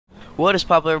What is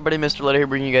popular, everybody? Mr. Letter here,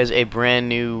 bringing you guys a brand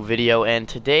new video, and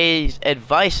today's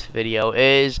advice video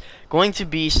is going to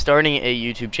be starting a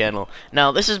YouTube channel.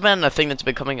 Now, this has been a thing that's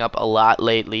been coming up a lot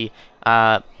lately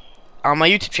on my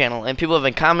YouTube channel, and people have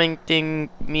been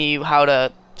commenting me how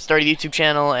to start a YouTube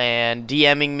channel and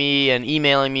DMing me and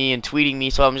emailing me and tweeting me.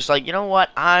 So I'm just like, you know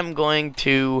what? I'm going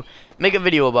to make a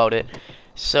video about it.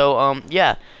 So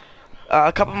yeah.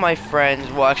 A couple of my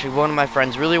friends, well actually one of my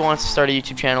friends really wants to start a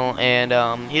YouTube channel, and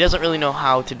he doesn't really know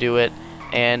how to do it,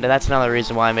 and that's another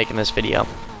reason why I'm making this video.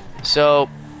 So,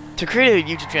 to create a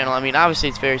YouTube channel, I mean obviously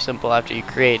it's very simple after you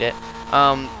create it,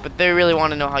 but they really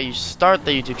want to know how you start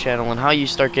the YouTube channel and how you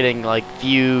start getting like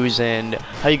views and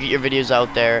how you get your videos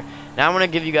out there. Now I'm going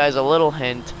to give you guys a little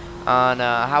hint on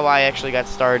how I actually got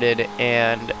started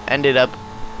and ended up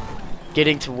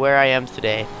getting to where I am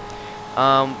today.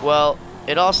 Well,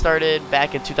 it all started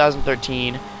back in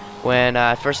 2013 when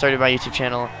I first started my YouTube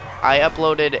channel. I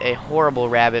uploaded a horrible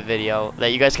rabbit video that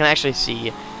you guys can actually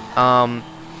see.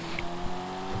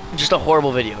 Just a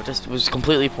horrible video. Just was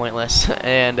completely pointless.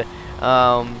 And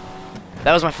that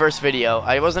was my first video.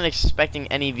 I wasn't expecting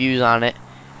any views on it.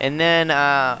 And then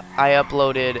I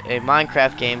uploaded a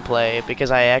Minecraft gameplay because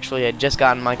I actually had just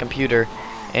gotten my computer,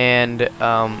 and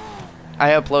I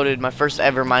uploaded my first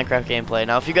ever Minecraft gameplay.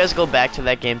 Now if you guys go back to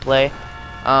that gameplay,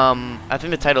 I think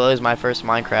the title is my first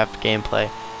Minecraft gameplay,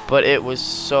 but it was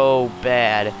so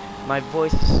bad. My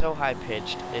voice is so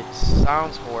high-pitched. It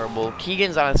sounds horrible.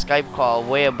 Keegan's on a Skype call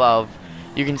way above.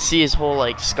 You can see his whole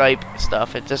like Skype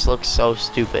stuff. It just looks so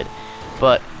stupid.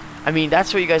 But I mean,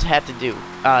 that's what you guys have to do.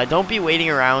 Don't be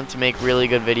waiting around to make really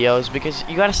good videos, because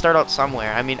you got to start out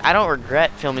somewhere. I mean, I don't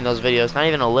regret filming those videos, not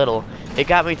even a little. It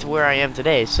got me to where I am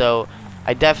today, so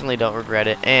I definitely don't regret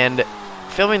it. And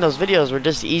filming those videos were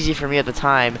just easy for me at the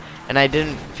time, and I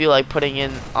didn't feel like putting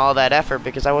in all that effort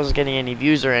because I wasn't getting any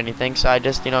views or anything, so I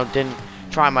just, you know, didn't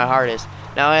try my hardest.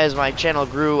 Now as my channel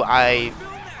grew, I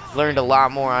learned a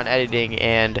lot more on editing,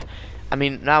 and I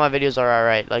mean, now my videos are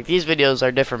alright. Like, these videos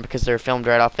are different because they're filmed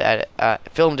right off the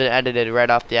filmed and edited right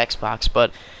off the Xbox,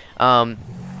 but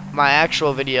my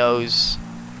actual videos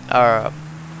are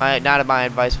not my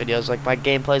advice videos, like my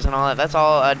gameplays and all that. That's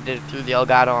all edited through the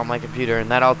Elgato on my computer,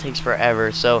 and that all takes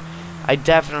forever. So I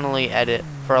definitely edit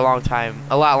for a long time,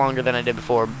 a lot longer than I did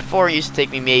before. Before it used to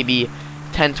take me maybe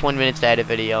 10-20 minutes to edit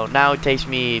video. Now it takes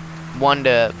me 1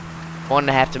 to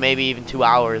 1.5 to maybe even 2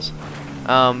 hours.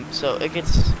 So it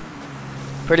gets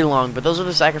pretty long, but those are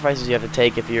the sacrifices you have to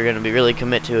take if you're going to be really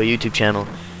commit to a YouTube channel.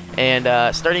 And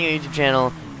starting a YouTube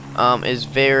channel is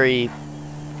very,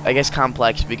 I guess,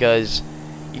 complex, because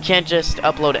you can't just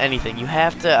upload anything. You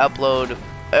have to upload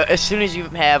as soon as you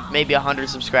have maybe 100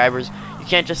 subscribers. You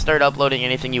can't just start uploading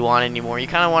anything you want anymore. You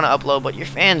kind of want to upload what your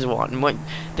fans want and what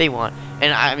they want.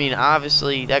 And I mean,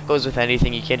 obviously that goes with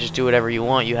anything. You can't just do whatever you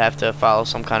want. You have to follow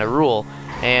some kind of rule.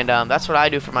 And that's what I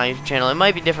do for my YouTube channel. It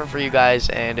might be different for you guys,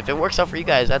 and if it works out for you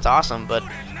guys, that's awesome. But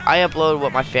I upload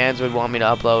what my fans would want me to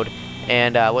upload,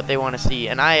 and what they want to see.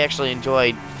 And I actually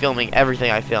enjoy filming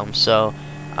everything I film, so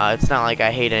it's not like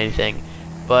I hate anything.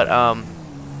 But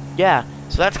yeah,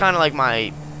 so that's kind of like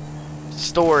my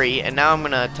story, and now I'm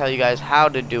gonna tell you guys how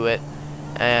to do it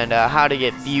and how to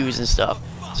get views and stuff.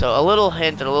 So a little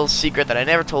hint and a little secret that I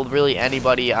never told really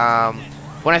anybody.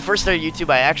 When I first started YouTube,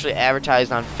 I actually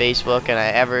advertised on Facebook, and I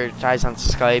advertised on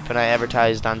Skype, and I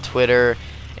advertised on Twitter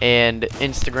and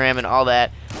Instagram and all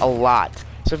that a lot.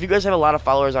 So if you guys have a lot of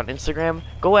followers on Instagram,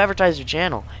 go advertise your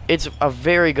channel. It's a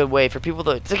very good way for people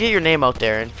to get your name out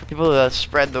there, and for people to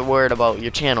spread the word about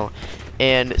your channel.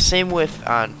 And same with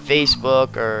on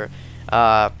Facebook or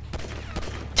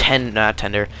not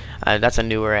Tinder, that's a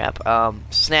newer app,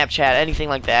 Snapchat, anything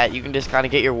like that. You can just kind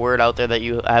of get your word out there that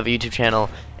you have a YouTube channel,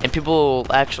 and people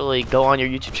will actually go on your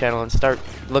YouTube channel and start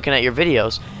looking at your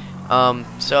videos.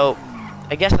 So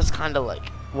I guess that's kind of like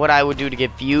what I would do to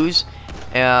get views.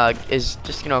 Is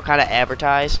just, you know, kind of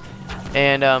advertise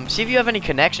and see if you have any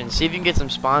connections. See if you can get some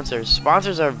sponsors.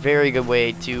 Sponsors are a very good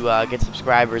way to get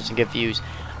subscribers and get views.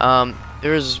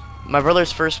 There's my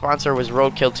brother's first sponsor was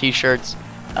Roadkill T-shirts.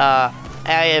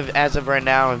 As of right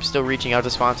now, I'm still reaching out to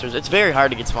sponsors. It's very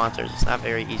hard to get sponsors. It's not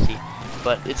very easy,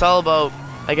 but it's all about,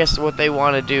 I guess, what they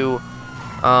want to do.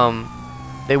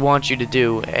 They want you to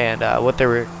do, and what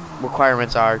their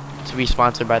requirements are to be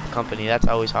sponsored by the company. That's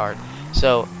always hard.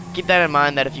 So keep that in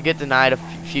mind, that if you get denied a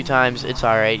few times, it's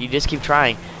alright. You just keep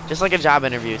trying. Just like a job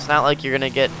interview. It's not like you're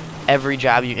going to get every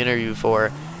job you interview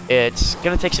for. It's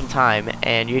going to take some time,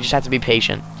 and you just have to be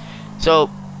patient. So,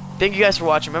 thank you guys for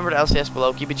watching. Remember to LCS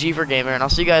below. Keep it G for Gamer, and I'll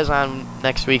see you guys on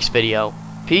next week's video.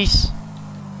 Peace.